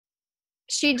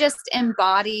She just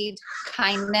embodied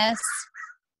kindness,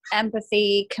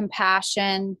 empathy,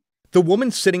 compassion. The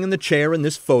woman sitting in the chair in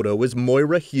this photo is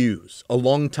Moira Hughes, a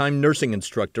longtime nursing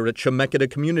instructor at Chemeketa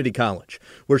Community College,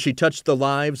 where she touched the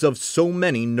lives of so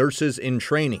many nurses in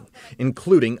training,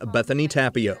 including Bethany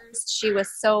Tapio. She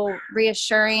was so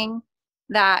reassuring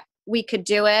that we could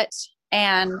do it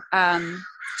and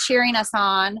cheering us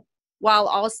on while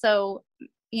also,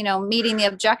 meeting the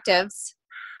objectives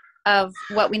of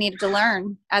what we needed to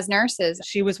learn as nurses.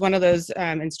 She was one of those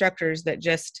instructors that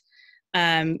just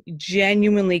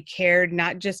genuinely cared,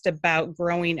 not just about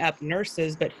growing up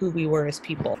nurses, but who we were as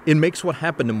people. It makes what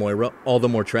happened to Moira all the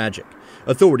more tragic.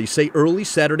 Authorities say early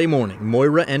Saturday morning,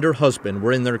 Moira and her husband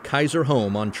were in their Keizer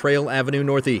home on Trail Avenue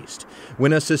Northeast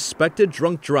when a suspected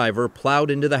drunk driver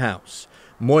plowed into the house.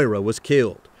 Moira was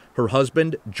killed. Her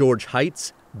husband, George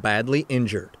Heitz, badly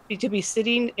injured. To be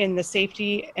sitting in the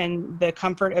safety and the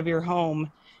comfort of your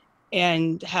home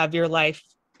and have your life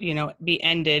be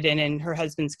ended, and in her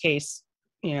husband's case,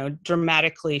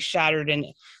 dramatically shattered and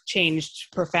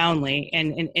changed profoundly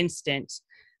in an instant.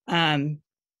 That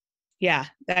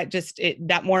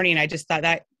morning, I just thought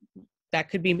that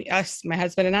could be us, my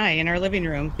husband and I, in our living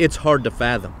room. It's hard to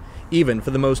fathom, even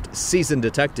for the most seasoned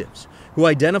detectives, who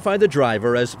identify the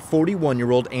driver as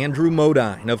 41-year-old Andrew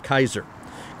Modine of Keizer.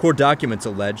 Court documents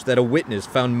allege that a witness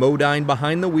found Modine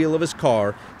behind the wheel of his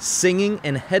car, singing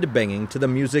and headbanging to the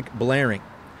music blaring.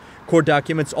 Court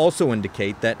documents also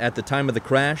indicate that at the time of the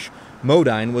crash,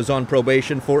 Modine was on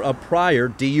probation for a prior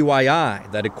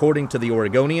DUI that, according to the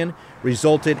Oregonian,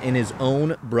 resulted in his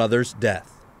own brother's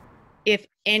death. If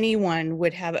anyone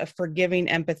would have a forgiving,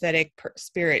 empathetic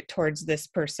spirit towards this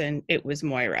person, it was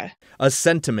Moira. A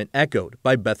sentiment echoed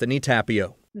by Bethany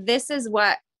Tapio. This is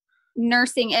what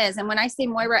nursing is. And when I say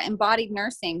Moira embodied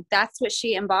nursing, that's what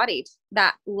she embodied.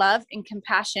 That love and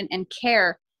compassion and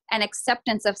care and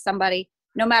acceptance of somebody,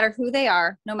 no matter who they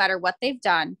are, no matter what they've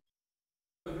done.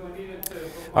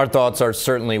 Our thoughts are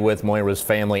certainly with Moira's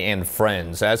family and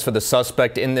friends. As for the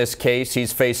suspect in this case,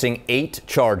 he's facing 8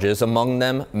 charges, among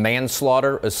them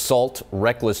manslaughter, assault,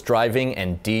 reckless driving,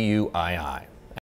 and DUI.